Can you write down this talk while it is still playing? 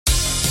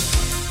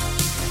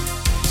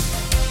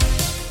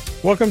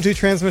Welcome to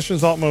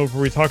Transmissions Alt Mode,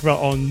 where we talk about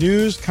all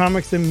news,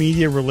 comics, and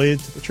media related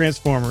to the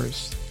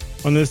Transformers.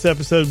 On this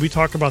episode, we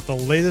talk about the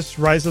latest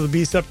Rise of the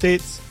Beast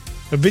updates,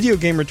 a video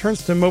game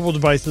returns to mobile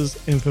devices,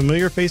 and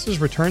familiar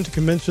faces return to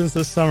conventions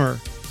this summer.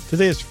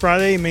 Today is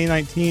Friday, May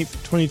 19th,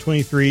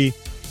 2023,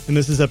 and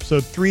this is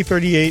episode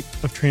 338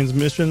 of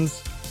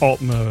Transmissions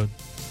Alt Mode.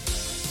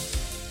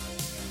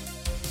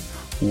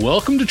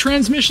 Welcome to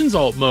Transmissions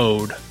Alt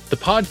Mode, the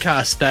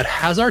podcast that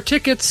has our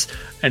tickets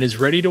and is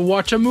ready to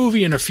watch a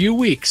movie in a few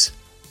weeks.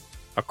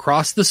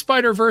 Across the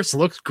Spider-Verse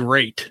looks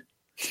great.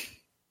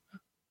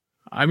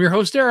 I'm your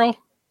host, Daryl,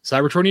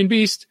 Cybertronian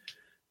Beast,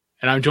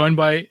 and I'm joined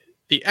by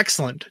the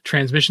excellent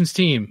Transmissions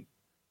team.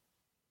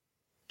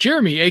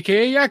 Jeremy,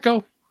 a.k.a.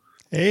 Yakko.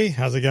 Hey,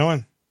 how's it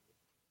going?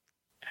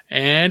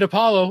 And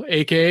Apollo,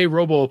 a.k.a.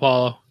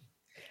 Robo-Apollo.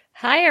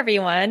 Hi,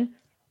 everyone.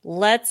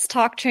 Let's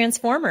talk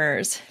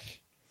Transformers.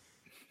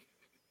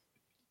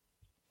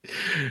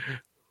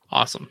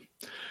 Awesome.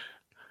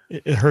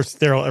 It hurts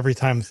Daryl every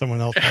time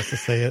someone else has to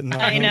say it.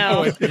 I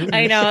know.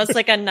 I know. It's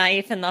like a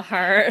knife in the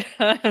heart.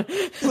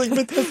 It's like,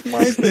 but that's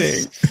my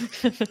thing.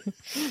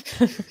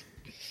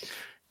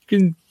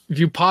 If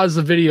you pause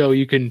the video,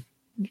 you can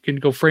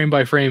go frame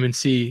by frame and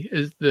see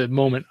the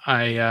moment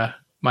my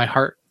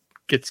heart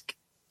gets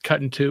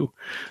cut in two.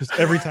 Just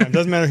every time.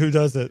 Doesn't matter who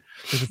does it.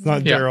 If it's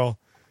not Daryl.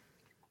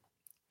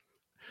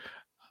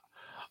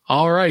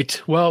 All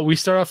right. Well, we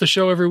start off the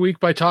show every week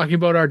by talking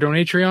about our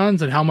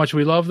Donatreons and how much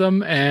we love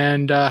them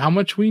and how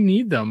much we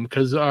need them,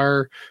 because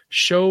our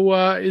show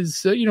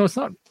is,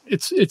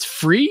 it's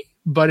free,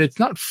 but it's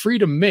not free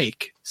to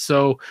make.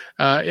 So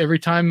every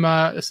time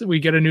we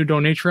get a new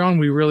Donatreon,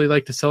 we really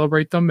like to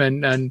celebrate them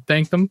and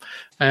thank them.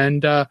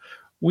 And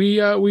we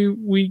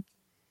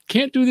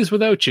can't do this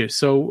without you.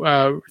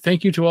 So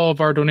thank you to all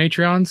of our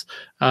Donatreons.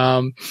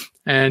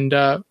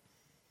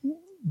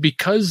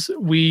 Because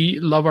we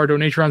love our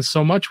Donatrons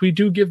so much, we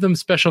do give them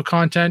special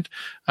content.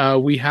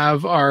 We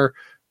have our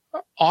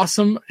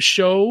awesome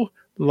show,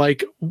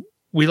 like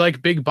We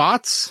Like Big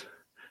Bots,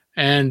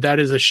 and that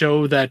is a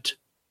show that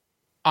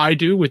I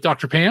do with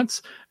Dr.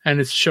 Pants, and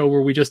it's a show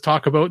where we just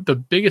talk about the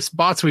biggest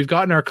bots we've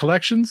got in our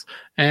collections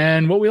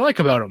and what we like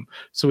about them.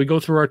 So we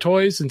go through our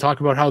toys and talk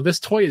about how this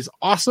toy is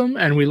awesome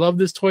and we love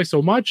this toy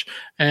so much,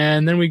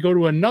 and then we go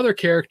to another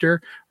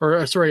character,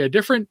 a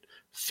different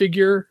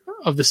figure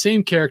of the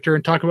same character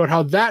and talk about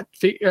how that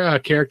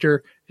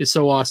character is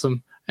so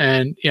awesome.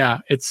 And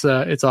yeah, it's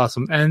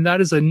awesome. And that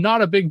is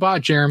not a big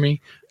bot,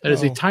 Jeremy. That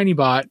is a tiny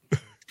bot.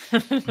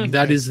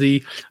 That is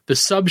the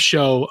sub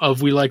show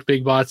of We Like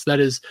Big Bots.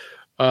 That is,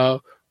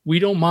 we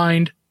don't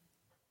mind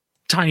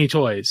tiny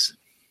toys.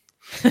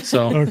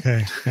 So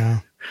okay,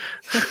 yeah.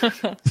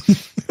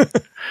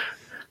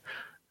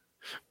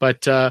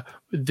 But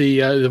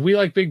the We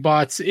Like Big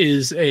Bots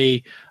is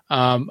a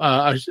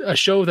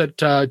show that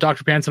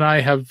Dr. Pants and I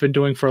have been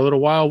doing for a little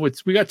while.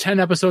 We got 10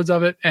 episodes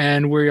of it,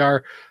 and we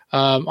are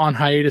on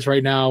hiatus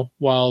right now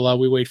while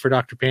we wait for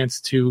Dr.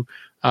 Pants to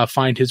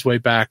find his way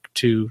back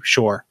to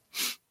shore.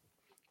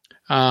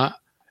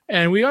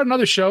 And we got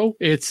another show.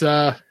 It's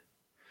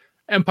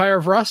Empire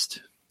of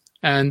Rust,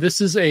 and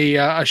this is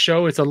a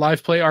show. It's a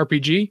live play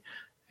RPG,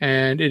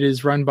 and it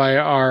is run by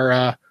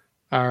our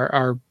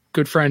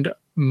good friend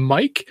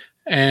Mike,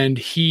 and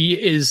he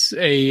is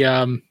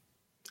the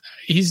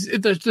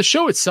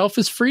show itself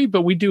is free,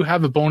 but we do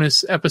have a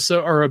bonus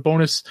episode or a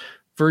bonus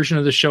version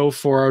of the show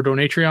for our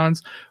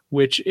Donatreons,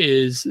 which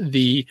is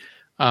the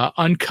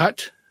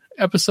uncut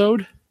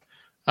episode.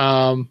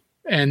 And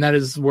that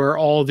is where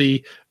all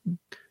the,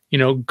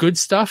 good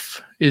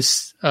stuff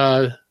is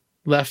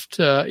left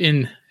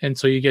in. And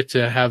so you get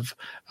to have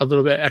a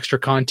little bit extra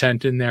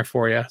content in there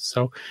for you.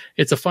 So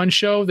it's a fun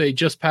show. They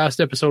just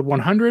passed episode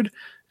 100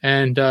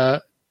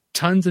 and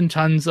tons and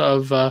tons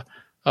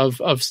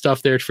of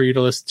stuff there for you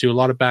to listen to. A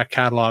lot of back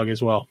catalog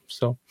as well.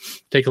 So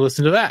take a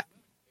listen to that.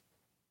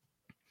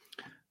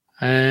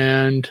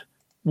 And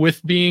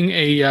with being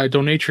a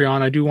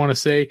Donatreon, I do want to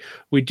say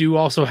we do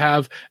also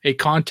have a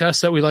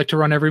contest that we like to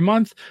run every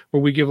month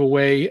where we give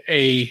away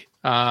a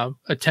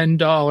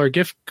 $10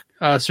 gift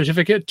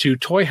certificate to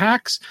Toy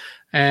Hacks.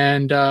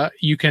 And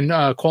you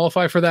can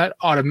qualify for that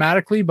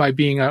automatically by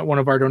being one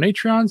of our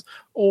Donatreons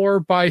or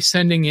by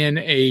sending in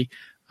a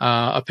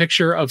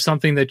picture of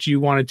something that you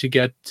wanted to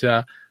get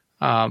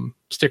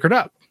stickered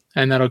up,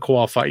 and that'll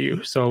qualify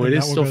you. So it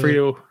is still free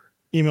to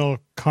email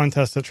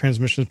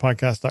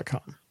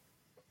contest@transmissionspodcast.com.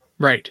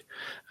 Right.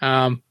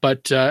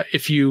 But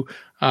if you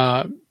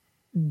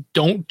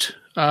don't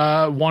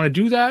want to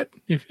do that,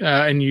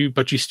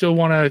 but you still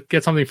want to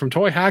get something from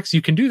Toy Hacks,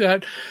 you can do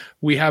that.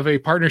 We have a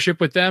partnership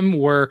with them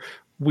where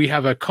we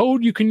have a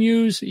code you can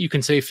use. You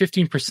can save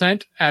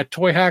 15% at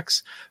Toy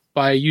Hacks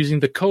by using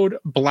the code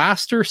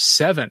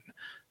Blaster7.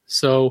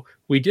 So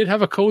we did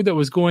have a code that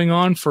was going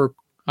on for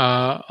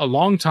a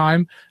long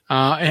time,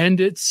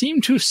 and it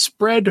seemed to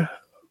spread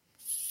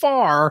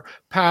far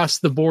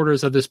past the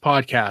borders of this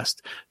podcast.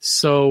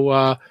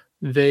 So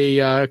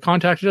they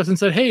contacted us and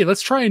said, hey,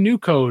 let's try a new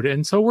code.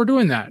 And so we're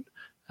doing that.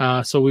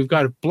 So we've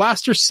got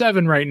Blaster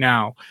 7 right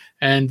now,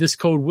 and this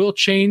code will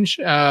change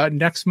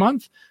next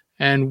month,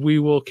 and we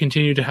will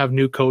continue to have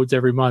new codes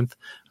every month,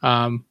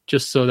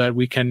 just so that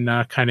we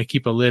can kind of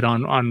keep a lid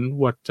on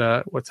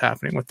what's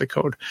happening with the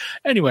code.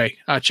 Anyway,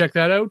 check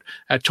that out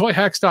at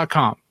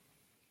toyhacks.com.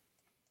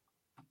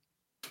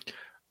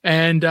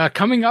 And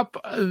coming up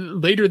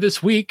later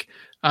this week,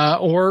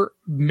 or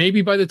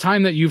maybe by the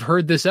time that you've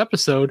heard this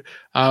episode,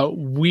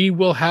 we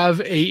will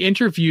have a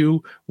interview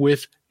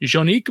with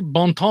Jean-Nic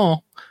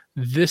Bontemps.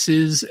 This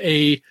is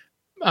a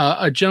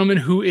gentleman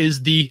who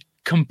is the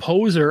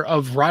composer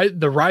of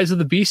the Rise of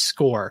the Beast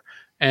score.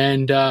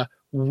 And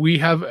we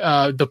have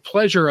the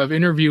pleasure of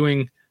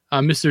interviewing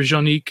Mr.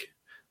 Jean-Nic.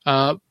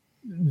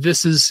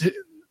 This is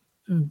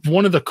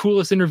one of the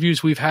coolest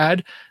interviews we've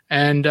had,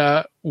 and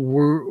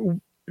we're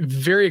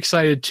very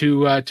excited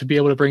to be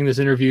able to bring this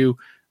interview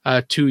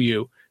to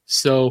you.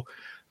 So,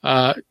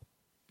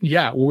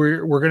 yeah,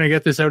 we're going to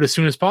get this out as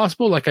soon as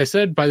possible. Like I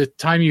said, by the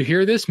time you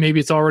hear this, maybe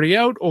it's already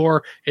out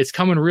or it's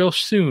coming real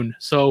soon.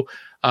 So,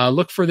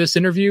 look for this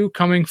interview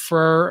coming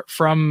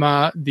from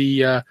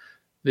the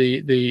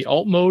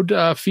alt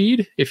mode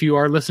feed if you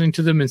are listening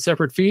to them in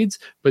separate feeds.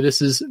 But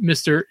this is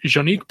Mr.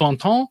 Jean-Nic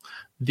Bontemps,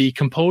 the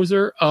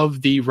composer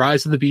of the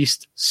Rise of the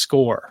Beast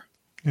score.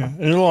 Yeah,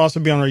 and it'll also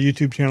be on our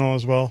YouTube channel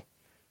as well.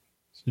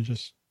 So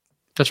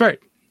that's right.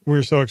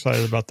 We're so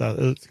excited about that.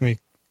 It's going to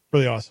be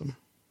really awesome.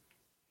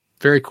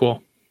 Very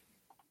cool.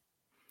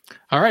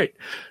 All right.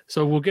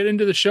 So we'll get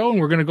into the show, and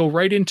we're going to go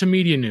right into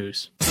media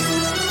news.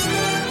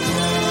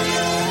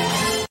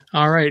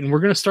 All right. And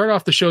we're going to start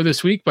off the show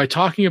this week by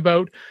talking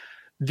about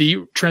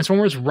the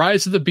Transformers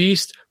Rise of the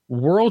Beast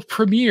world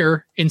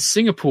premiere in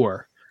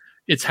Singapore.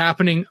 It's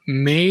happening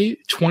May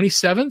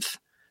 27th.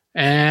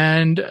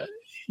 And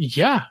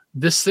yeah,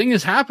 this thing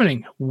is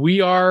happening.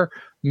 We are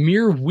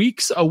mere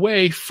weeks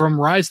away from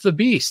Rise of the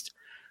Beast.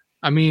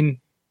 I mean,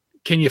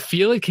 can you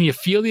feel it? Can you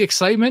feel the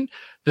excitement?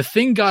 The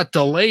thing got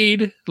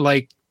delayed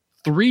like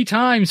 3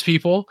 times,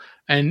 people,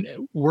 and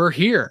we're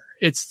here.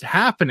 It's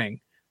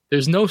happening.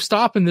 There's no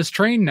stopping this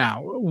train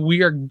now.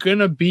 We are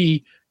gonna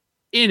be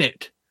in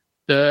it.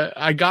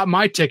 I got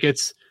my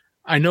tickets.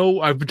 I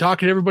know I've been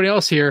talking to everybody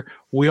else here.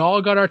 We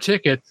all got our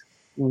tickets.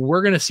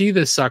 We're gonna see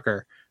this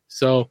sucker.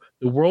 So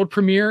the world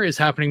premiere is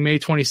happening May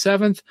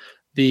 27th.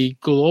 The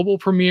global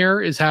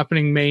premiere is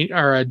happening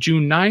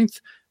June 9th,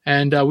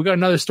 and we got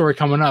another story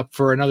coming up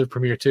for another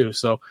premiere too.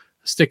 So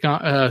stick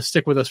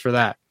with us for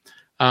that.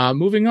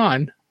 Moving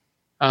on,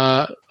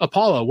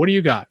 Apollo, what do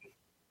you got?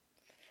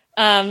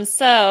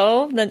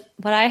 So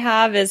what I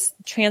have is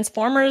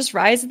Transformers: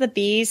 Rise of the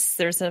Beast.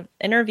 There's an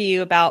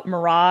interview about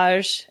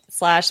Mirage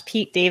 /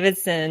 Pete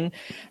Davidson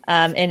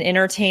in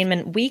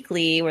Entertainment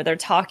Weekly, where they're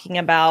talking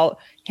about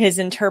his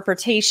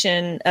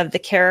interpretation of the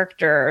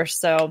character.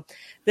 So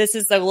this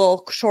is a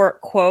little short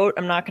quote.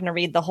 I'm not going to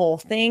read the whole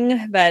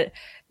thing, but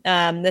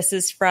this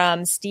is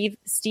from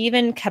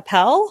Stephen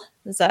Capel.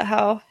 Is that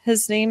how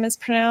his name is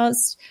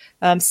pronounced?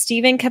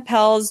 Stephen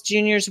Capel's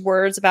Jr.'s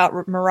words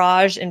about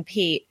Mirage and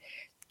Pete.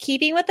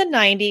 Keeping with the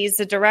 90s,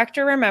 the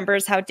director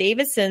remembers how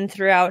Davidson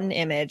threw out an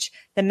image.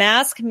 The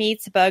mask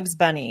meets Bugs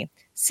Bunny.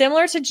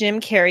 Similar to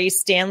Jim Carrey's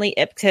Stanley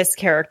Ipkiss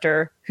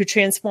character, who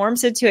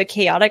transforms into a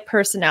chaotic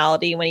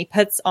personality when he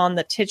puts on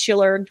the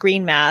titular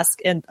green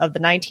mask of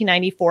the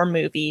 1994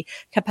 movie,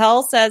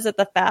 Capel says that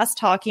the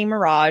fast-talking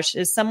Mirage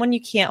is someone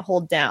you can't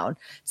hold down.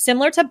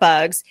 Similar to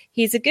Bugs,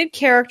 he's a good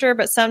character,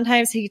 but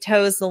sometimes he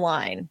toes the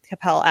line,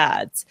 Capel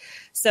adds.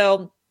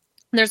 So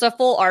there's a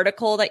full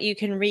article that you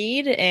can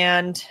read,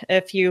 and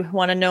if you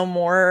want to know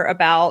more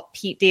about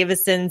Pete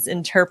Davidson's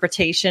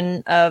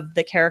interpretation of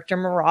the character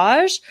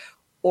Mirage,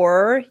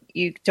 or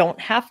you don't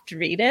have to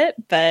read it,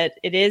 but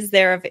it is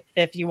there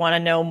if you want to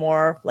know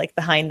more, like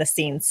behind the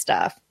scenes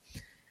stuff.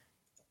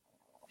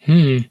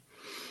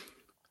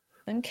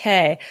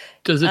 Okay.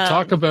 Does it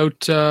talk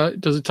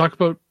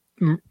about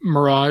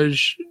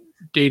Mirage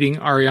dating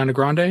Ariana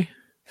Grande?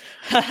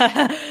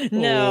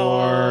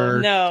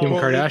 No. Kim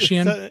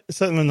Kardashian? It's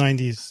set in the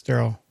 90s,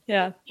 Daryl.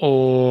 Yeah.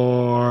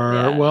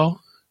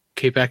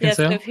 Kate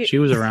Beckinsale? Yes, she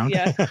was around.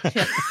 Yeah.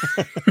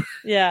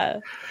 Yeah.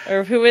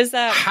 Or who is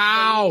that?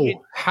 How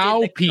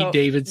Pete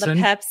Davidson?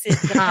 The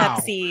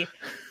Pepsi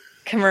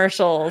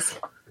commercials.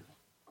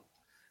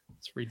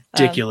 It's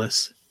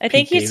ridiculous. I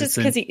think it's just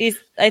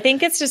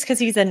because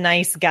he's a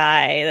nice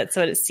guy. That's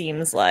what it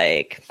seems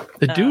like.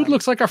 The dude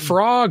looks like a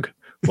frog.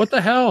 What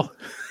the hell?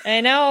 I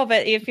know,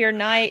 but if you're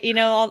nice,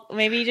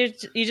 maybe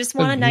you just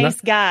want a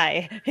nice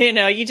guy.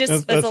 You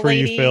just as a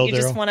lady, you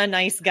just want a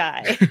nice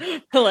guy.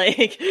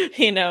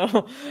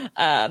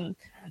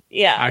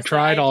 Yeah. I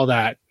tried all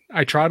that.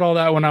 I tried all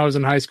that when I was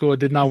in high school. It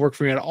did not work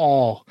for me at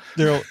all.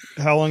 Daryl,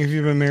 how long have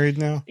you been married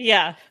now?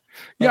 Yeah.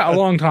 Yeah, a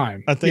long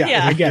time. I think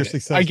I get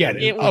it. I get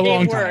it. A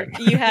long time.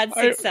 You had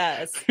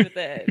success with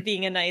it,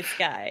 being a nice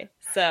guy.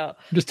 So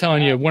I'm just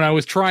telling you, when I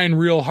was trying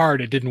real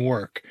hard, it didn't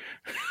work.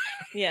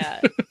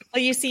 Yeah.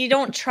 Well, you see, you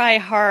don't try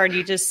hard.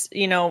 You just,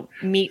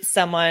 meet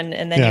someone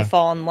and then you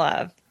fall in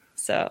love.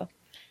 So,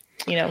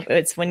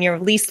 it's when you're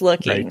least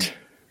looking.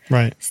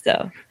 Right.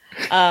 So,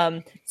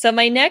 So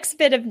my next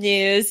bit of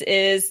news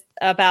is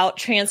about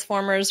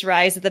Transformers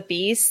Rise of the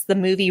Beast, the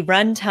movie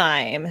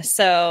runtime.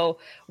 So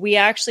we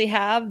actually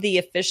have the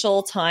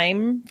official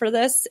time for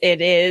this. It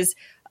is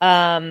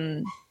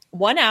 1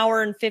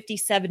 hour and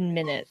 57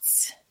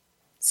 minutes.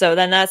 So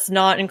then that's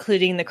not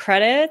including the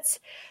credits.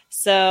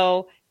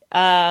 So,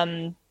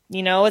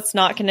 it's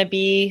not going to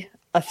be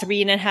a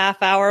 3.5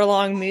 hour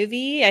long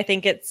movie. I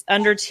think it's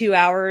under 2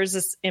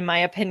 hours, in my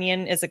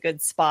opinion, is a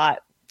good spot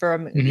for a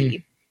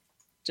movie.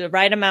 The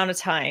right amount of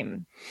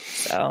time.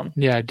 So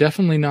yeah,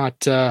 definitely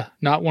not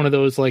one of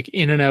those like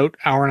in and out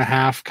hour and a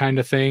half kind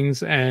of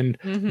things, and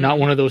not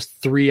one of those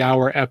 3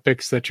 hour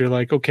epics that you're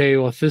like, okay,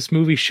 well, if this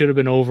movie should have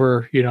been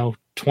over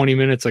 20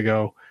 minutes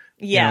ago,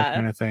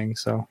 kind of thing.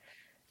 So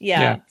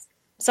yeah.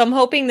 So I'm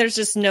hoping there's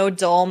just no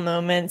dull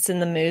moments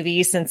in the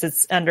movie since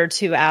it's under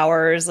 2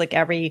 hours. Like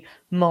every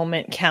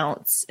moment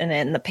counts, and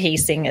then the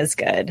pacing is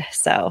good.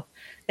 So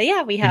but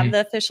yeah, we have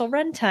the official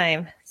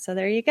runtime. So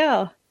there you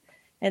go.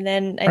 And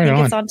then I think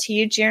it's on to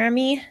you,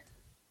 Jeremy.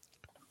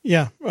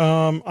 Yeah.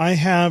 I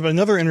have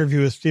another interview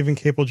with Stephen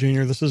Caple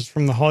Jr. This is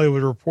from the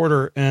Hollywood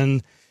Reporter,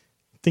 and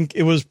I think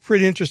it was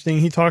pretty interesting.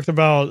 He talked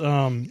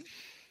about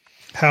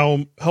how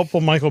helpful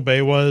Michael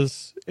Bay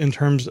was in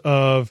terms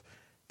of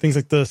things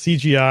like the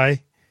CGI.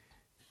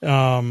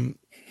 And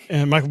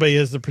Michael Bay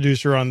is the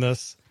producer on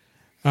this.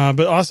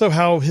 But also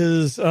how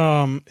his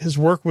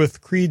work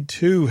with Creed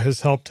 2 has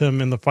helped him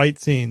in the fight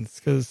scenes.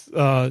 Because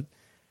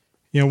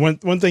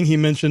one thing he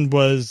mentioned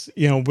was,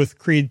 with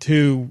Creed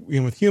 2,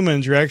 with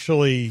humans, you're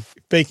actually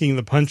faking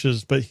the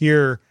punches. But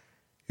here,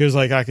 he was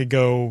like, I could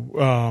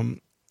go,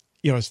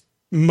 as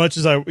much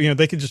as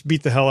they could just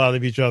beat the hell out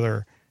of each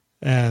other.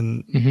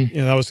 And,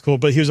 that was cool.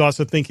 But he was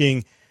also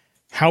thinking,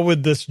 how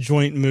would this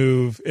joint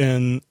move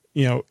in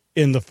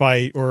the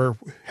fight? Or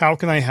how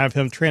can I have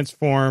him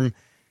transform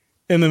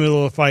in the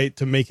middle of the fight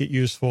to make it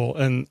useful?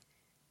 And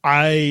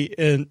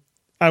I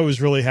was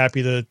really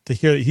happy to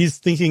hear that he's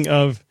thinking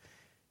of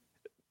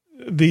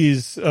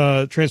these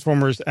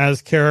Transformers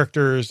as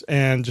characters,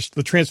 and just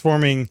the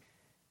transforming,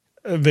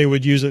 they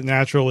would use it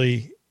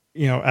naturally,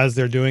 as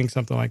they're doing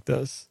something like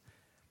this.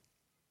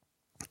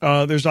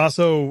 There's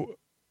also,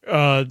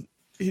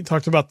 he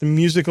talked about the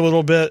music a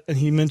little bit, and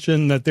he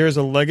mentioned that there's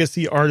a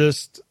legacy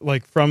artist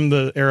like from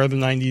the era of the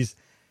 90s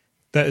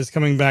that is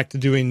coming back to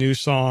do a new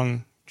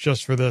song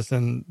just for this.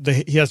 And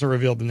he hasn't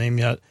revealed the name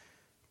yet,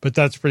 but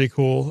that's pretty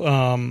cool.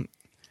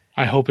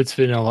 I hope it's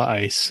Vanilla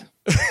Ice.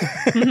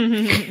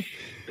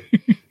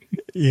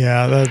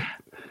 Yeah,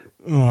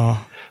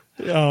 I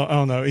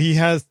don't know. He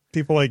has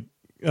people like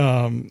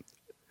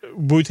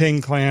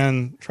Wu-Tang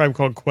Clan, Tribe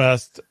Called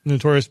Quest,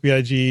 Notorious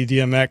B.I.G.,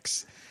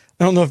 DMX.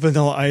 I don't know if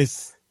Vanilla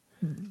Ice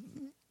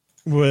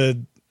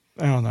would.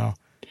 I don't know.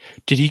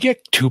 Did he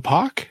get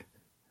Tupac?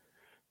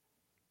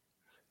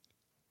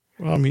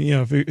 Well, I mean,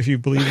 if you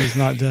believe he's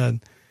not dead,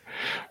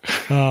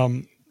 it's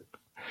a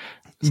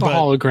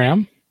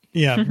hologram.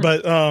 Yeah,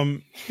 but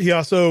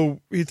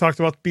he talked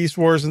about Beast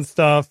Wars and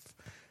stuff.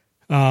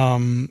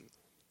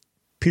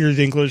 Peter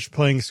Dinklage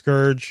playing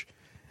Scourge,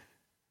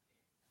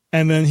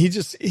 and then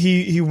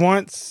he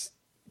wants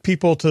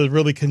people to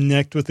really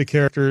connect with the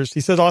characters.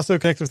 He said also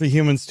connect with the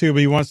humans too, but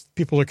he wants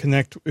people to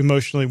connect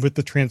emotionally with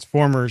the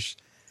Transformers.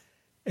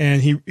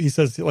 And he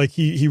says like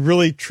he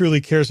really truly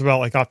cares about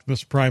like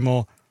Optimus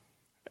Primal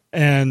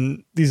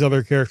and these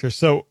other characters.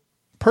 So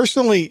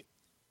personally,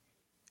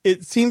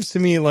 it seems to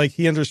me like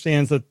he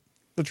understands that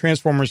the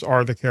Transformers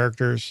are the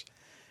characters,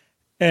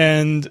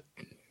 and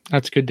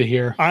that's good to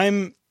hear.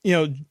 I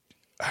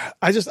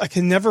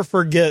can never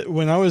forget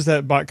when I was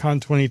at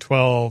BotCon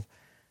 2012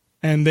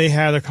 and they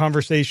had a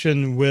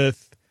conversation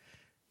with,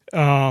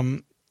 or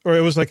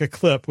it was like a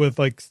clip with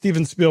like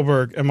Steven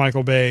Spielberg and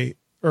Michael Bay,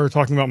 or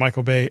talking about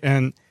Michael Bay,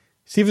 and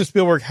Steven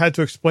Spielberg had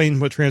to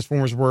explain what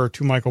Transformers were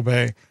to Michael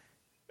Bay,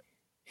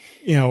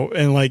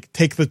 and like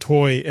take the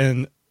toy,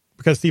 and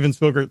because Steven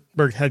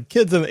Spielberg had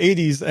kids in the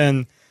 80s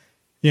and,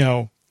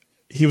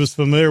 he was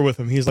familiar with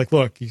him. He's like,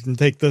 look, you can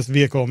take this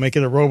vehicle, make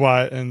it a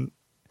robot. And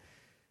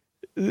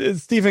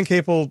Stephen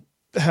Caple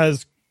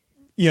has,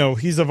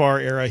 he's of our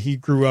era. He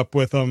grew up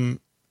with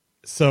them.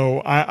 So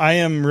I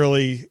am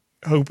really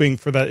hoping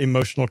for that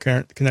emotional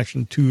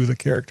connection to the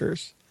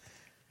characters.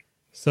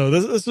 So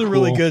this is a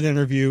really good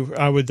interview.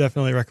 I would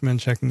definitely recommend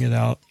checking it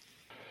out.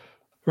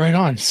 Right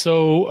on.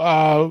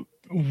 So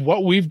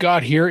what we've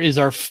got here is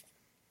our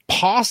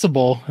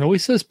possible, it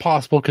always says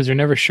possible because you're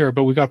never sure,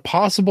 but we got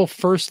possible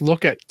first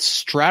look at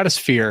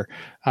Stratosphere,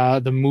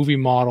 the movie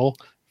model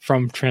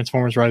from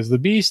Transformers Rise of the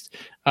Beast.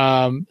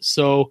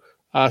 So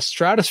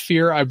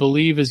Stratosphere, I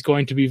believe, is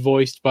going to be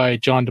voiced by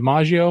John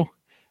DiMaggio.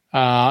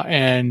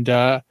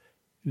 And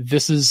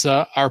this is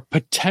our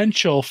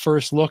potential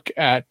first look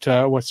at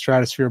what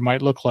Stratosphere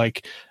might look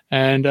like.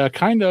 And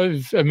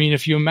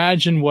if you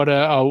imagine what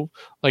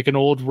like an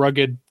old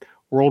rugged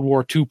World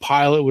War II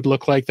pilot would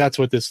look like, that's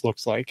what this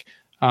looks like.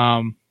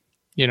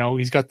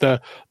 He's got the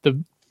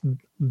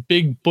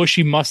big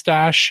bushy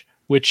mustache,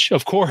 which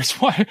of course,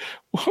 why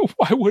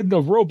wouldn't a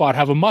robot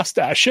have a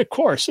mustache? Of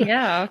course.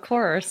 Yeah, of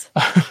course.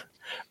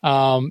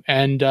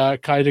 and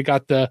kind of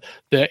got the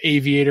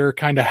aviator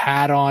kind of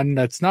hat on.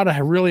 That's not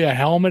really a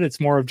helmet. It's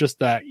more of just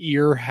the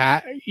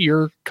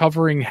ear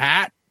covering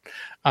hat.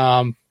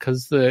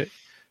 'Cause the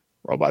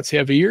robots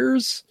have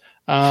ears.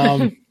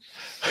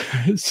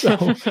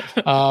 So,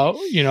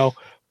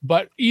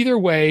 but either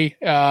way,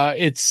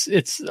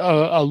 it's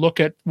a look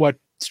at what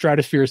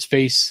Stratosphere's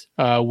face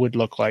would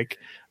look like.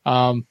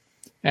 That's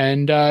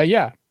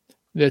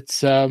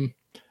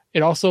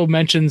it also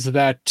mentions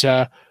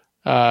that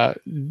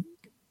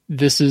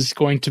this is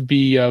going to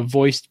be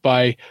voiced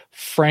by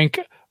Frank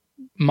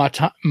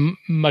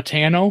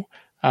Matano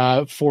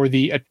for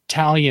the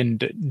Italian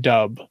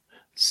dub.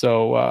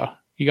 So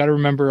you got to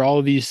remember, all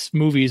of these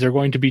movies are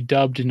going to be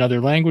dubbed in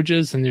other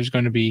languages, and there's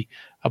going to be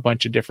a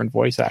bunch of different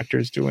voice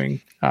actors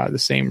doing the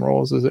same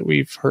roles as that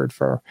we've heard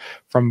for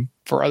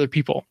other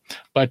people.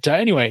 But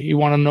anyway, you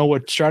want to know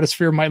what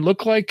Stratosphere might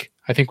look like?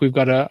 I think we've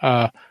got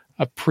a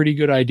pretty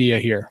good idea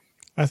here.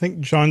 I think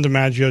John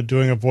DiMaggio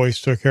doing a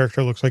voice to a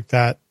character looks like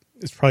that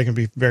is probably going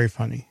to be very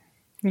funny.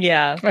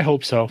 Yeah, I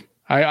hope so.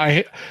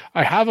 I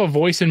have a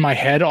voice in my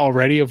head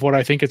already of what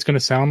I think it's going to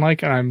sound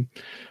like, and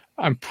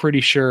I'm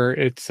pretty sure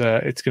it's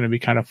going to be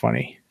kind of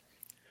funny.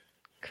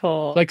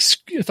 Cool.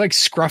 It's like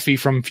Scruffy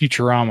from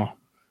Futurama.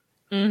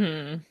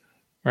 Mm-hmm.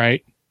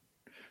 Right?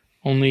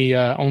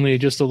 Only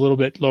just a little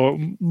bit lower,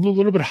 a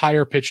little bit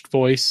higher pitched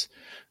voice.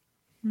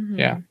 Mm-hmm.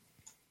 Yeah.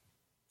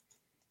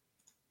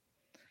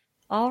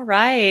 All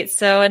right.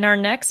 So in our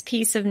next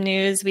piece of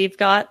news, we've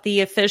got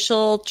the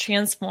official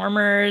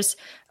Transformers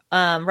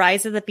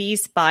Rise of the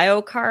Beast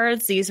bio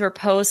cards. These were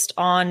posted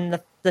on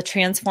the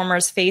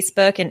Transformers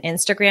Facebook and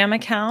Instagram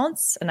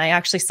accounts. And I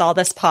actually saw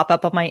this pop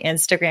up on my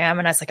Instagram,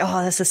 and I was like,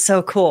 oh, this is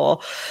so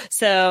cool.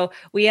 So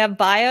we have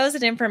bios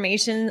and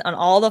information on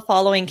all the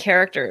following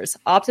characters: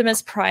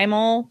 Optimus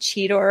Primal,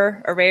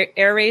 Cheetor,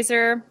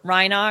 Airazor,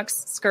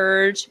 Rhinox,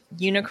 Scourge,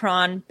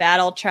 Unicron,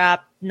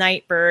 Battletrap,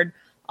 Nightbird,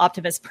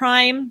 Optimus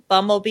Prime,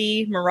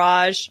 Bumblebee,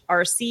 Mirage,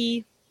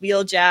 RC,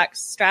 Wheeljack,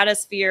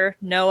 Stratosphere,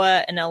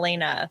 Noah, and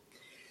Elena.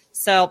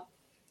 So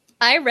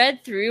I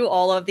read through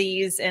all of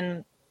these,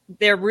 and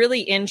they're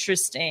really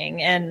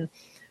interesting. And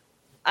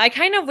I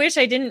kind of wish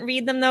I didn't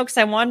read them, though, because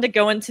I wanted to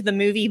go into the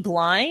movie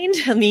blind,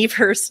 me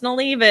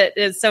personally. But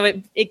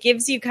it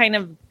gives you kind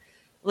of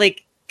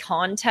like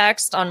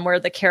context on where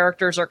the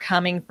characters are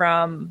coming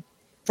from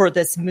for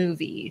this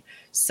movie.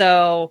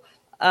 So,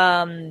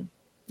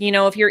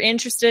 if you're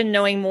interested in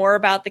knowing more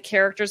about the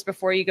characters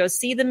before you go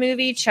see the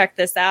movie, check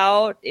this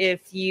out.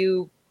 If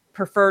you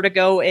prefer to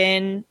go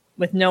in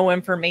with no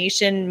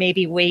information,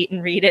 maybe wait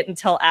and read it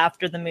until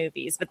after the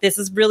movies. But this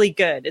is really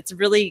good. It's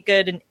really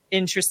good and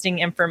interesting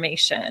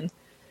information.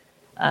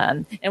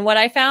 And what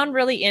I found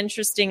really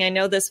interesting, I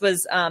know this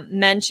was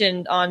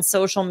mentioned on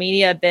social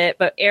media a bit,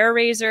 but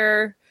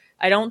Airazor,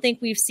 I don't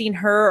think we've seen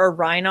her or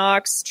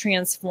Rhinox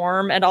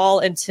transform at all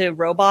into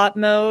robot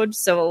mode.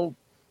 So,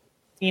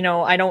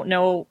 I don't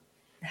know.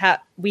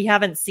 We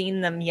haven't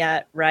seen them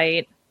yet,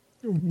 right?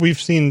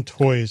 We've seen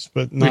toys,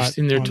 but not. We've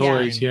seen their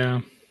toys, yeah.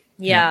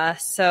 Yeah.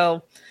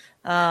 So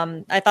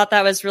I thought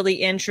that was really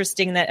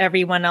interesting that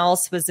everyone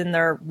else was in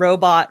their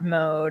robot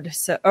mode.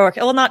 So,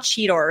 not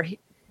Cheetor.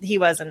 He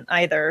wasn't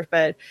either,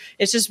 but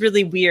it's just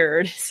really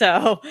weird.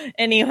 So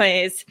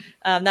anyways,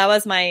 that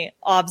was my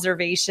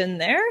observation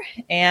there.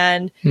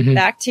 And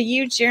back to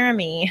you,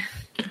 Jeremy.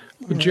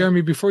 Jeremy,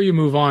 before you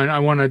move on, I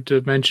wanted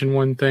to mention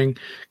one thing.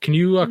 Can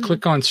you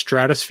click on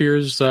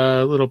Stratosphere's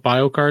little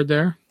bio card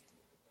there?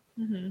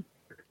 Mm-hmm.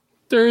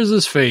 There's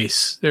his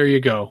face. There you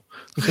go.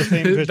 It's the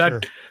same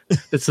picture.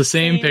 It's the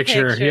same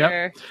picture.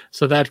 Yep.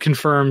 So that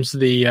confirms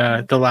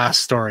the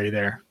last story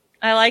there.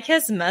 I like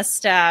his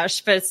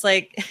mustache, but it's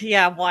like,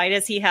 why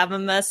does he have a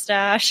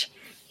mustache?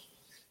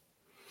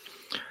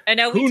 I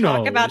know we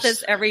talk about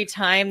this every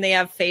time they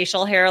have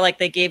facial hair, like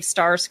they gave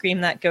Starscream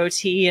that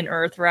goatee and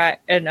Earthspark,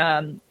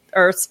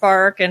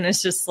 and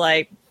it's just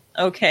like,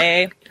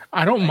 okay.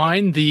 I don't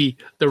mind the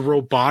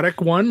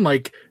robotic one,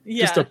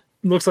 just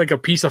looks like a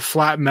piece of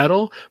flat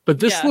metal, but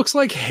this looks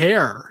like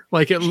hair.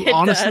 Like it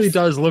honestly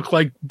does look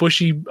like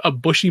a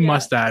bushy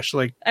mustache.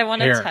 Like I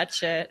want to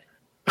touch it.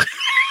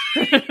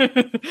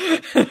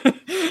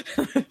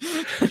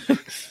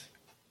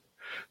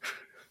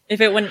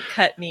 If it wouldn't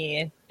cut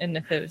me, and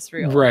if it was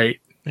real, right?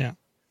 Yeah.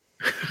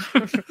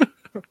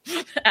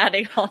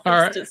 Adding all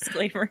those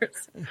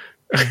disclaimers.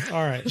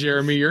 All right,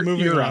 Jeremy,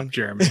 you're up,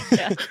 Jeremy.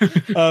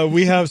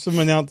 We have some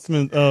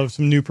announcement of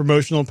some new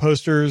promotional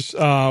posters.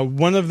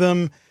 One of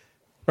them,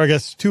 or I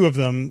guess two of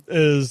them,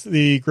 is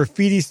the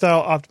graffiti style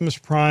Optimus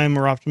Prime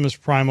or Optimus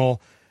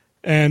Primal,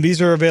 and these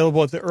are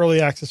available at the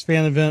Early Access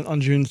Fan Event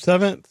on June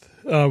 7th.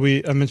 I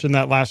mentioned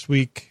that last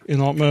week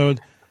in alt mode,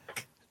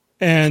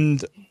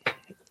 and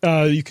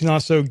you can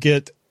also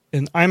get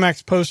an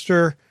IMAX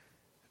poster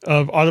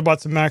of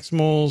Autobots and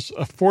Maximals,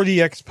 a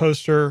 4DX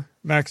poster,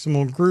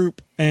 Maximal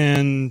Group,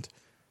 and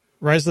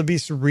Rise of the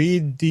Beast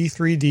Reed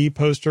D3D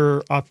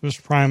poster, Optimus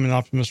Prime and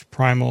Optimus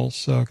Primal.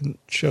 So I can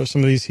show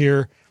some of these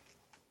here.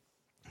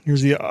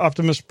 Here's the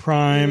Optimus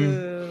Prime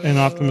and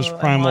Optimus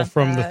Primal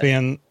from the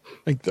fan,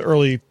 like the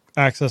early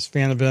access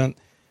fan event.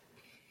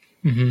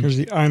 Mm-hmm. Here's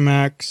the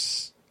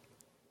IMAX.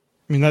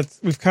 I mean,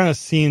 we've kind of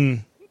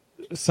seen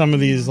some of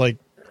these like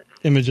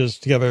images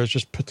together. It's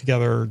just put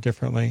together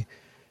differently.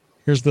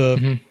 Here's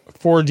the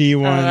 4D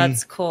one. Oh,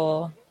 that's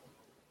cool.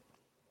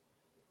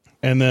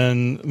 And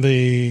then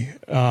this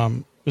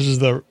is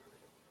the.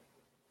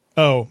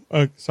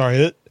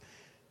 Sorry.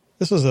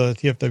 This was a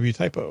TFW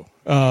typo.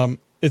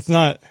 It's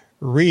not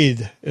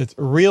Read. It's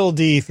Real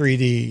D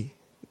 3D.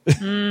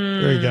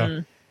 There you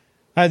go.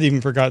 I had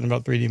even forgotten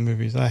about 3D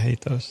movies. I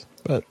hate those.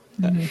 But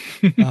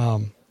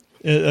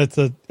it's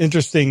an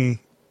interesting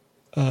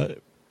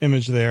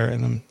image there,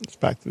 and then it's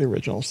back to the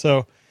original.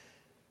 So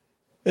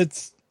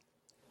it's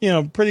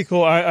pretty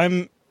cool.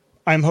 I'm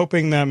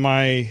hoping that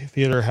my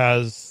theater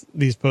has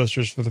these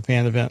posters for the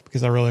fan event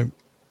because I really,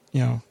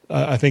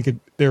 I think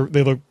they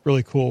look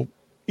really cool.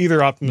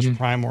 Either Optimus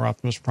Prime or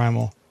Optimus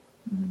Primal.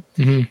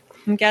 Mm-hmm.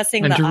 I'm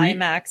guessing the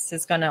IMAX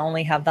is going to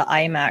only have the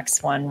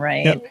IMAX one,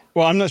 right? Yeah.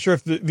 Well, I'm not sure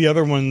if the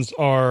other ones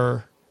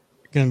are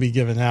going to be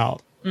given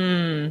out.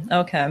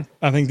 Okay.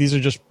 I think these are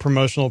just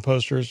promotional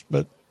posters,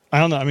 but I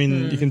don't know. I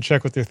mean, you can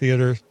check with their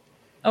theaters.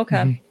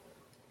 Okay.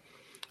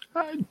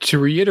 To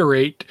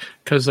reiterate,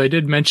 because I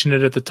did mention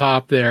it at the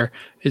top there,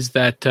 is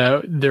that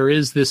there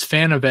is this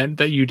fan event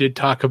that you did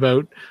talk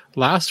about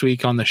last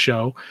week on the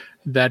show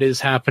that is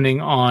happening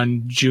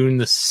on June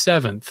the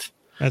 7th.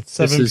 At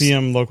 7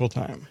 p.m. local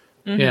time.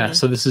 Yeah,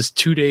 so this is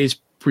 2 days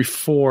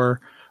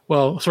before,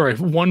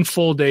 one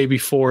full day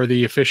before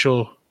the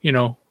official,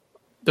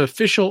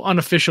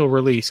 unofficial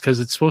release, because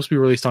it's supposed to be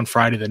released on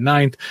Friday the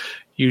 9th.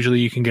 Usually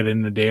you can get it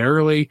in a day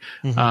early,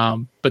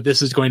 but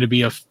this is going to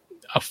be a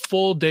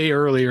full day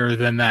earlier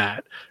than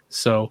that.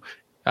 So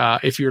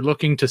if you're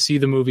looking to see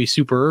the movie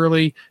super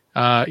early,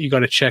 you got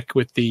to check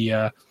with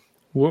the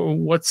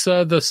what's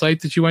the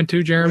site that you went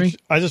to, Jeremy?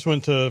 I just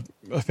went to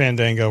a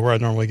Fandango where I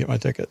normally get my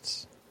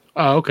tickets.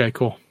 Oh, okay,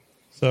 cool.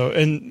 So,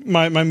 and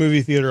my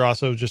movie theater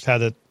also just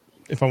had it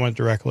if I went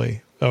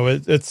directly. So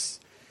this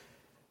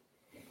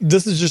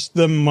is just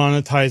them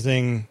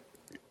monetizing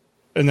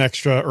an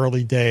extra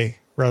early day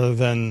rather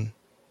than,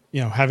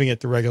 having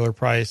it the regular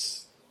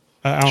price.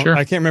 I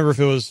can't remember if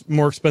it was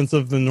more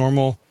expensive than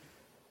normal,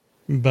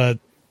 but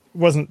it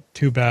wasn't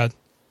too bad.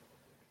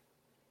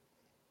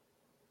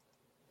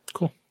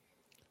 Cool.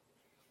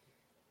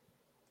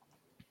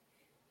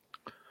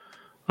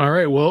 All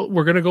right. Well,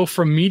 we're going to go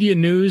from media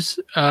news.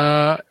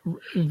 We're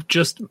going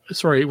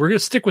to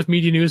stick with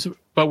media news,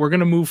 but we're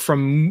going to move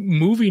from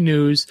movie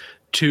news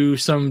to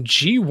some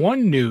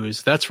G1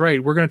 news. That's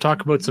right. We're going to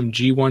talk about some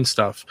G1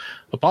 stuff.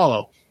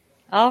 Apollo.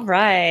 All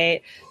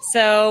right.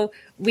 So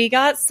we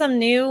got some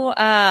new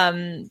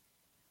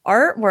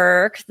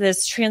artwork,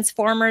 this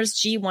Transformers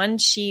G1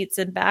 sheets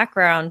and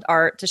background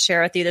art to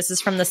share with you. This is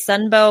from the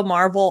Sunbow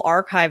Marvel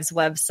Archives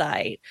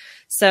website.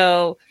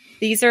 So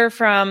these are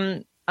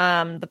from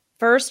the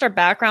first are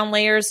background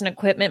layers and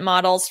equipment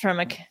models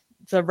from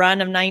the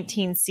run of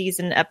 19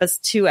 season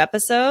 2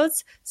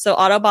 episodes. So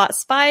Autobot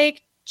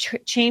Spike,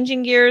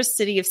 Changing Gears,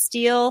 City of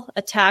Steel,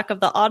 Attack of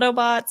the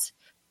Autobots,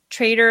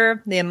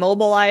 Traitor, the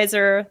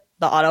Immobilizer,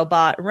 the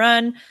Autobot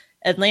Run,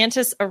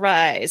 Atlantis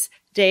Arise,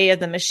 Day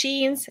of the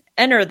Machines,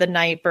 Enter the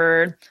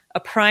Nightbird, A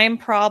Prime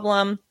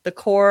Problem, The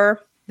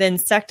Core, the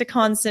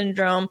Insecticon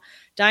Syndrome,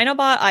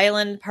 Dinobot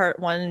Island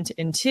Part 1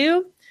 and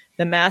 2,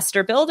 The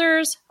Master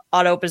Builders,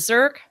 Auto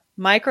Berserk,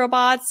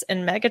 Microbots,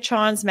 and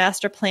Megatron's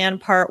Master Plan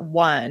Part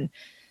 1.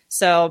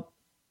 So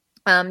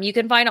you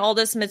can find all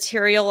this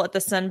material at the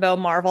Sunbow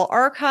Marvel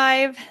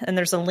Archive, and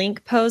there's a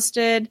link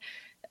posted.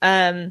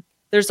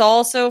 There's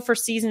also, for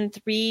Season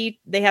 3,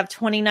 they have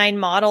 29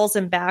 models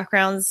and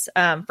backgrounds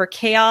for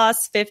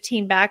Chaos,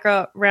 15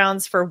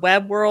 backgrounds for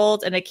Web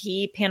World, and a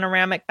key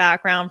panoramic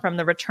background from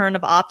the Return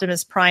of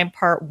Optimus Prime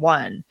Part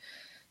 1.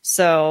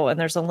 So, and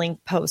there's a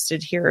link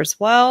posted here as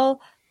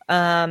well.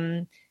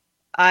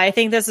 I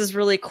think this is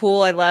really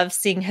cool. I love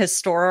seeing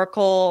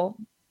historical,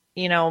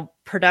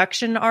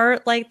 production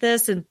art like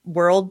this and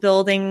world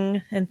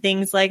building and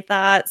things like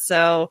that.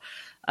 So,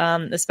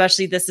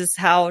 especially this is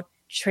how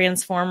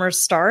Transformers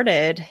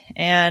started,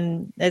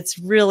 and it's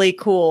really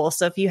cool.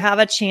 So if you have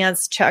a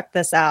chance, check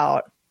this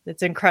out.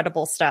 It's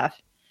incredible stuff.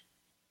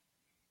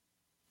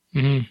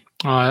 Mm-hmm.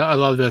 Oh, I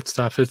love that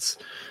stuff.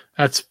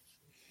 That's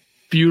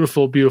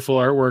beautiful, beautiful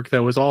artwork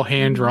that was all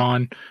hand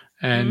drawn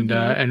and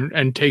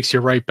and takes you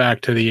right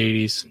back to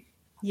the 80s.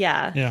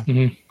 Yeah. Yeah.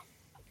 Mm-hmm.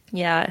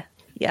 Yeah.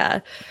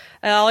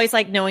 I always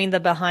like knowing the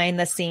behind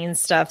the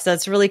scenes stuff. So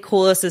it's really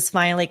cool. This is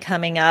finally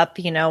coming up,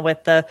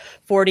 with the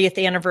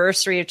 40th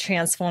anniversary of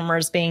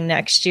Transformers being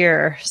next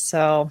year.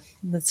 So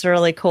that's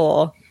really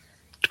cool.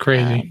 It's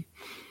crazy.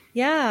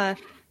 Yeah.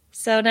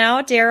 So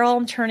now, Daryl,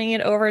 I'm turning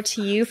it over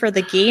to you for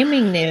the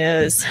gaming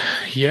news.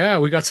 Yeah,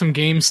 we got some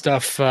game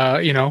stuff,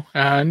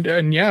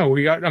 and yeah,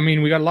 we got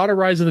a lot of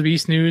Rise of the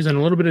Beast news and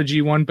a little bit of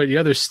G1, but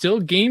yeah, there's still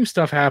game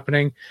stuff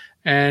happening.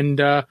 And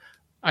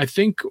I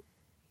think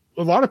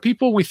a lot of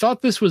people, we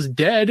thought this was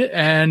dead,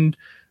 and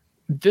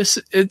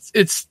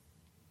it's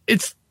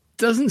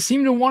doesn't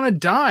seem to want to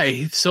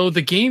die. So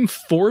the game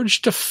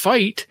Forged to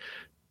Fight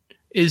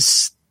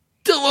is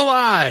still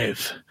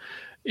alive.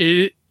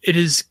 It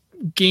has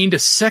gained a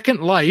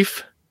second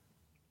life.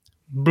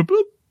 Boop,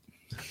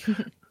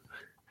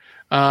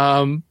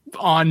 boop.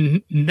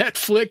 On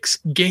Netflix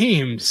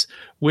games,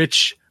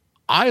 which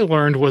I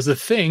learned was a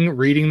thing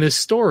reading this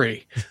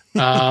story.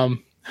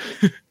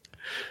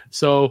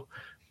 So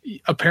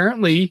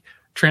apparently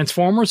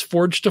Transformers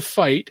Forged to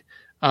Fight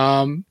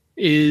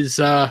has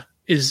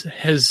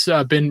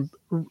been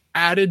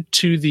added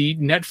to the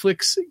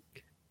Netflix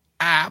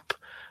app,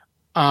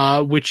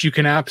 which you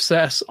can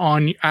access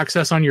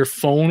on your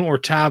phone or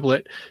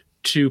tablet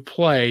to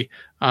play.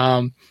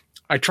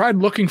 I tried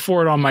looking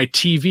for it on my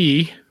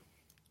TV,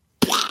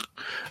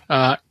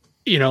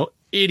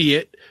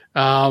 idiot,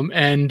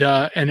 and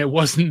it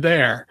wasn't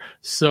there.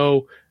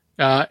 So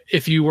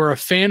if you were a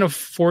fan of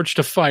Forged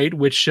to Fight,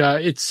 which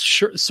its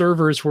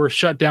servers were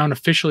shut down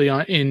officially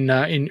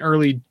in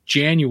early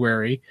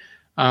January,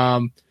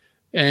 and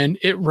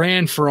it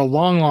ran for a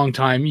long, long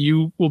time,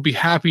 you will be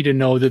happy to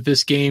know that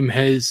this game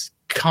has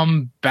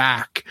come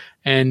back,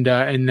 and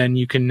then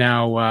you can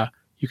now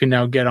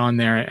get on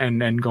there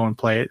and go and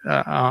play it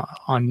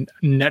on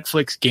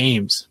Netflix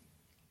games.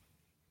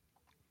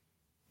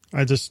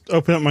 I just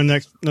open up my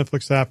next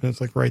Netflix app and it's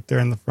like right there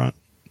in the front.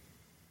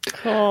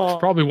 Cool. It's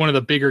probably one of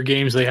the bigger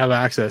games they have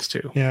access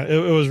to. Yeah,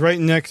 it was right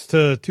next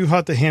to Too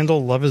Hot to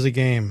Handle, Love is a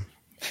Game.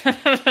 And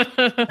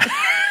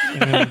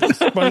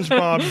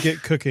SpongeBob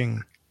Get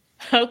Cooking.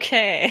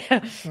 Okay.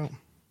 Oh.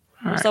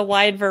 There's a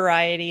wide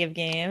variety of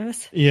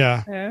games.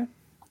 Yeah. Yeah.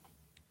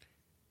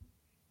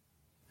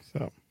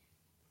 So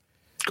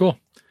cool.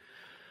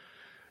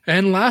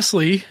 And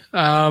lastly,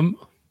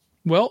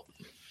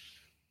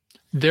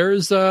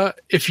 there's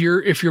if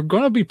you're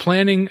going to be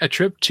planning a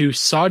trip to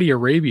Saudi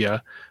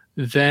Arabia,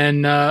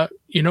 then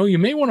you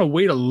may want to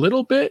wait a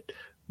little bit.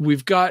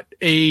 We've got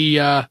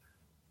a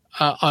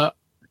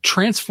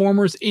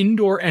Transformers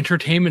indoor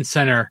entertainment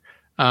center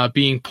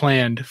being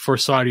planned for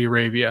Saudi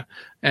Arabia,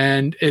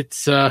 and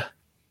it's going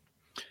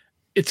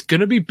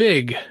to be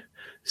big.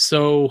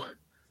 So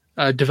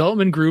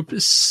development group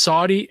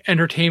Saudi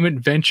Entertainment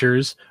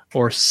Ventures,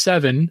 or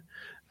Seven,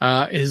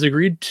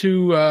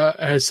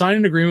 has signed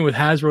an agreement with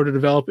Hasbro to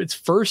develop its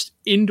first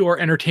indoor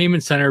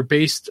entertainment center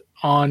based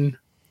on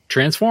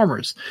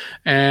Transformers.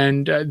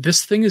 And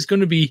this thing is going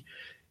to be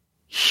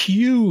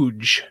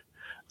huge.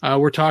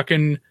 We're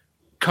talking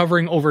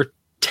covering over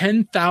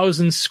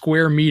 10,000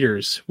 square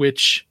meters,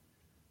 which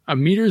a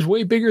meter is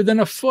way bigger than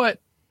a foot.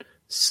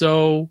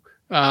 So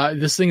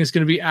this thing is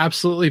going to be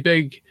absolutely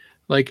big,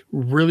 like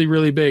really,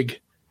 really big.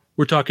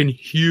 We're talking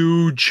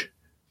huge.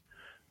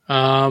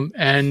 It's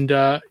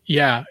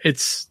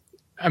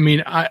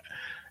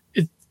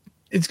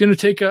going to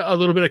take a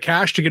little bit of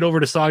cash to get over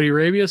to Saudi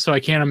Arabia. So I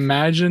can't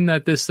imagine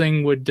that this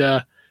thing would,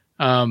 it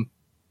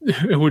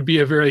would be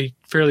a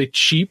fairly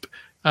cheap,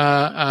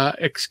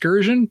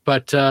 excursion,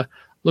 but,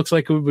 looks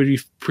like it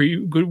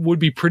would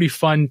be pretty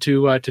fun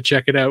to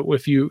check it out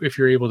if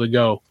you're able to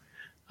go.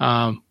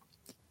 I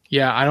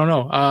don't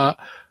know.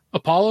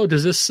 Apollo,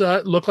 does this,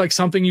 look like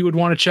something you would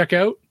want to check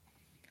out?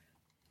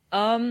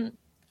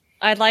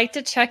 I'd like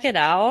to check it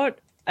out.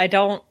 I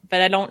don't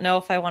know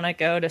if I want to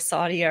go to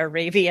Saudi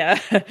Arabia.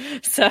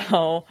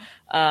 So,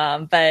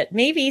 but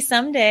maybe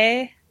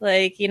someday,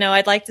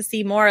 I'd like to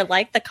see more,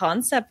 like the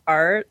concept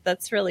art.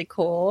 That's really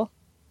cool.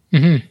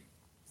 Mm-hmm.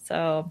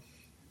 So,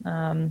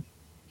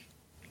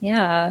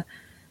 yeah,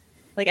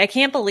 I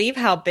can't believe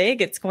how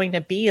big it's going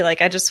to be.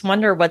 I just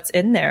wonder what's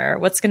in there,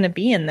 what's going to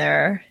be in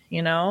there,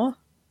 Yeah.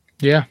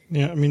 Yeah.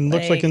 I mean,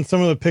 looks like in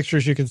some of the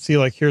pictures you can see,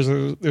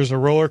 there's a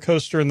roller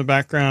coaster in the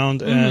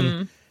background,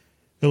 and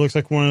it looks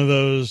like one of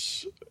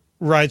those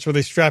rides where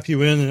they strap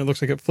you in and it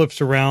looks like it flips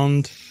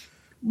around.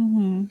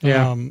 Mm-hmm.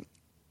 Yeah. And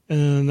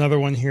another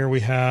one here we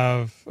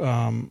have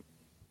a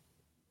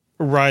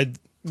ride,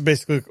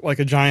 basically like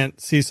a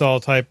giant seesaw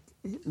type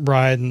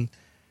ride. And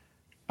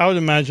I would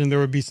imagine there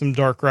would be some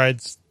dark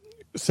rides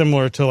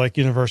similar to like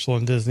Universal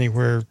and Disney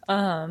where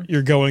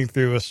you're going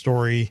through a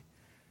story.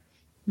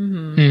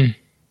 Mm-hmm.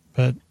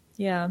 But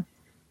yeah,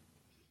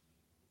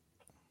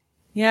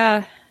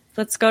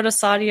 let's go to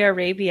Saudi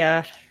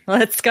Arabia.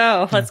 Let's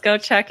go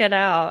check it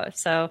out.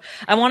 So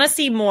I want to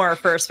see more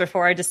first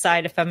before I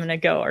decide if I'm going to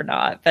go or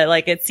not.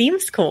 But it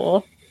seems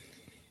cool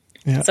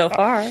so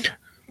far.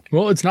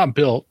 Well, it's not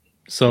built,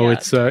 so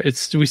it's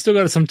we still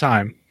got some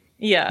time.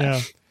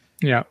 Yeah.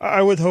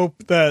 I would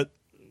hope that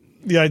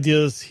the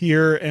ideas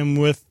here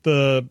and with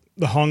the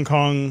Hong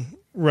Kong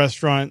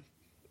restaurant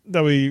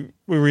that we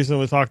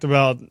recently talked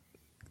about,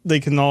 they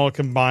can all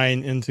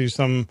combine into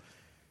some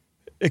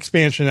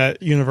expansion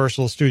at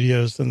Universal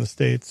Studios in the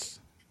States,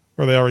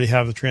 where they already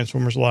have the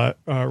Transformers ride.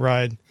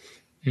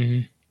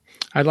 Mm-hmm.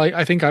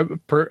 I think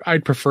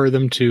I'd prefer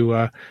them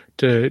to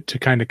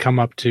kind of come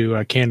up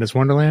to Canada's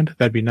Wonderland.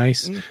 That'd be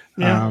nice.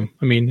 Yeah.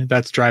 I mean,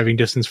 that's driving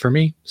distance for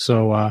me.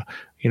 So,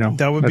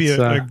 that would be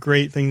a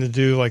great thing to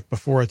do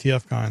before a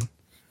TFCon.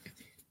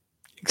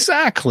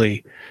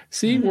 Exactly.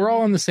 See, we're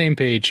all on the same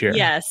page here.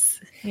 Yes.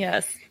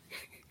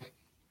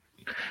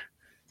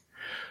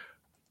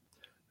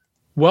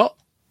 Well,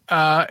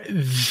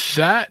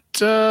 that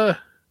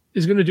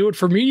is going to do it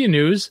for media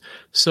news.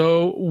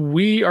 So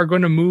we are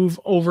going to move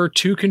over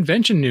to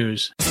convention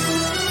news.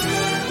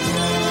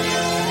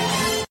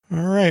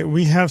 All right,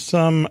 we have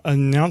some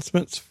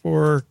announcements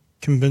for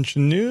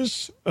convention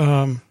news.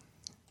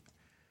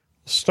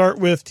 Start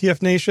with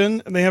TF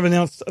Nation. They have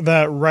announced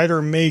that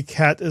writer May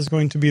Cat is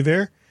going to be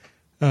there.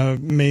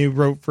 May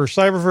wrote for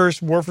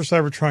Cyberverse, War for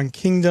Cybertron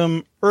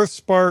Kingdom,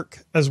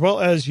 Earthspark, as well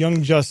as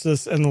Young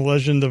Justice and the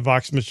Legend of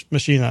Vox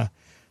Machina.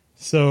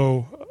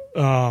 So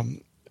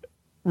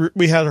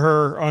we had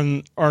her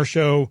on our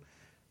show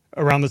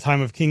around the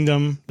time of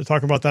Kingdom to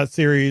talk about that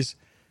series.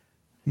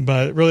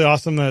 But really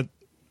awesome that,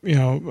 you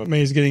know,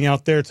 May's getting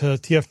out there to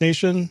TF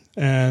Nation,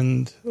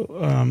 and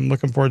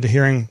looking forward to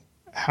hearing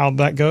how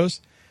that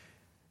goes.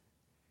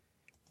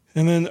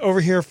 And then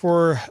over here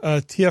for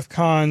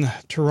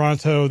TFCon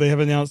Toronto, they have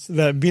announced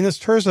that Venus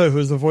Terza, who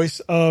is the voice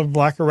of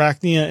Black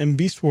Arachnia in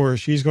Beast Wars,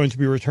 she's going to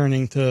be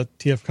returning to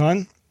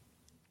TFCon.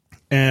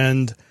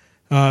 And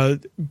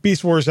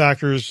Beast Wars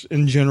actors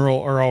in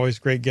general are always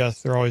great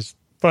guests. They're always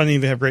funny.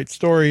 They have great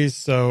stories.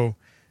 So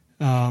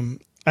I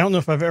don't know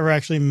if I've ever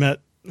actually met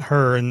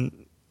her,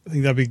 and I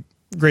think that'd be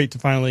great to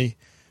finally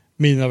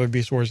meet another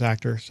Beast Wars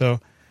actor.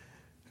 So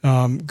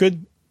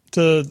good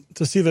to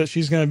see that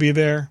she's going to be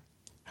there.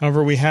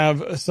 However, we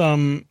have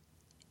some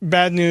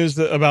bad news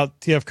about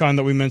TFCon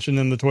that we mentioned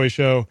in the toy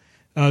show.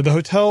 The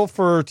hotel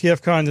for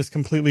TFCon is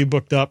completely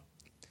booked up,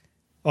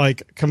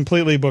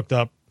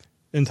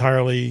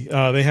 entirely.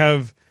 They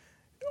have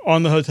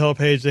on the hotel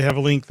page, they have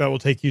a link that will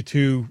take you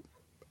to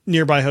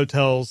nearby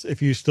hotels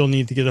if you still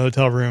need to get a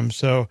hotel room.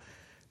 So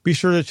be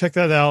sure to check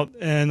that out,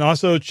 and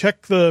also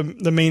check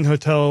the main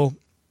hotel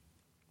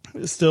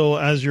still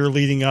as you're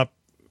leading up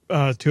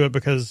to it,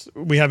 because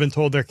we have been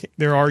told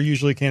there are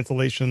usually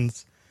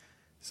cancellations.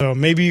 So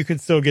maybe you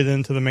could still get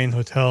into the main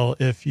hotel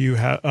if you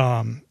have,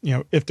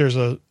 if there's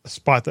a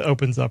spot that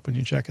opens up when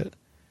you check it.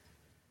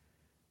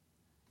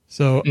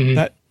 So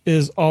that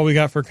is all we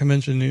got for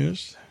convention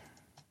news.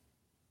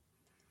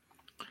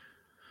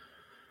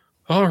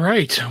 All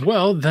right.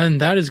 Well, then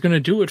that is going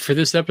to do it for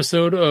this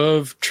episode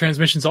of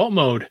Transmissions Alt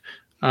Mode.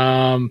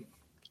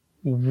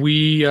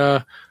 We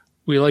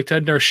like to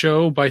end our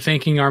show by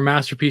thanking our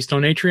Masterpiece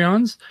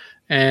Donatreons,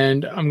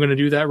 and I'm going to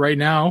do that right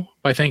now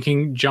by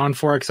thanking John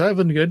 4X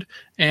Evangood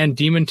and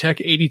Demon Tech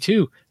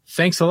 82.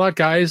 Thanks a lot,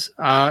 guys.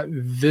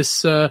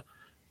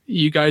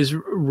 You guys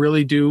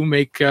really do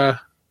make it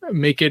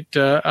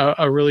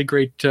a really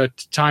great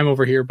time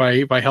over here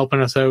by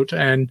helping us out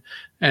and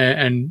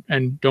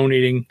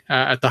donating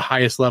at the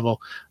highest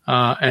level.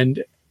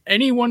 And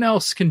anyone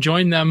else can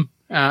join them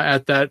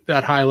at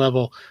that high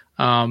level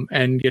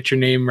and get your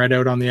name read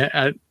out on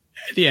at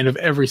the end of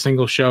every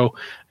single show,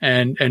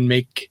 and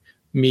make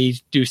me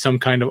do some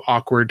kind of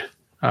awkward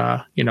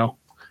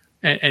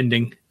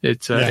ending.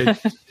 It's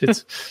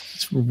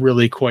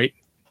really quite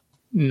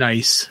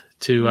nice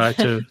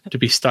to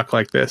be stuck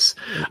like this.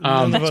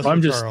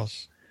 So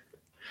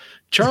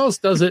Charles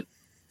does it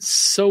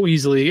so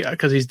easily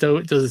because he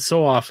does it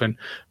so often,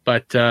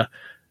 but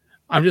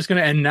I'm just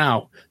going to end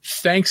now.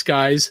 Thanks,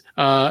 guys.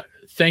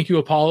 Thank you,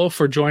 Apollo,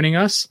 for joining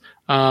us.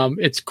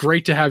 It's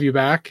great to have you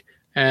back,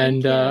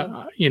 and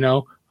I'm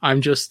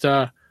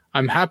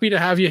happy to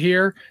have you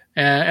here.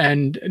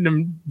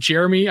 And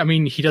Jeremy, I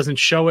mean, he doesn't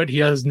show it. He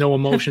has no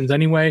emotions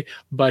anyway,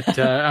 but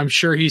I'm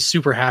sure he's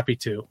super happy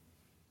too.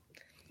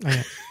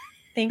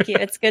 Thank you.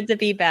 It's good to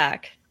be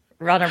back.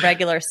 We're on a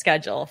regular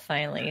schedule,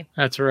 finally.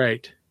 That's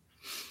right.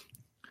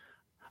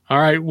 All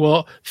right.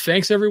 Well,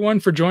 thanks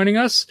everyone for joining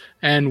us,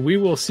 and we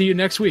will see you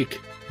next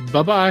week.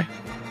 Bye-bye.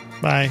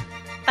 Bye.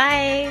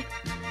 Bye.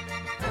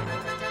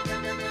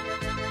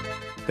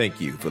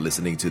 Thank you for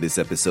listening to this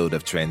episode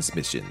of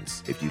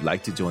Transmissions. If you'd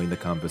like to join the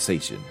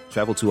conversation,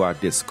 travel to our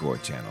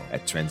Discord channel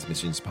at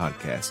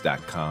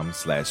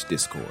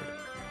transmissionspodcast.com/Discord.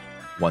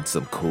 Want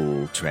some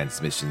cool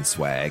transmission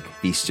swag?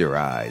 Feast your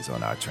eyes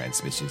on our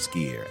transmissions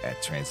gear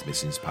at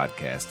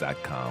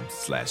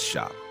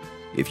transmissionspodcast.com/shop.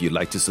 If you'd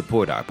like to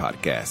support our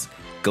podcast,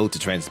 go to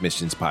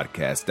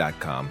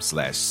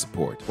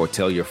transmissionspodcast.com/support or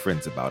tell your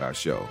friends about our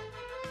show.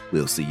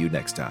 We'll see you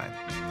next time.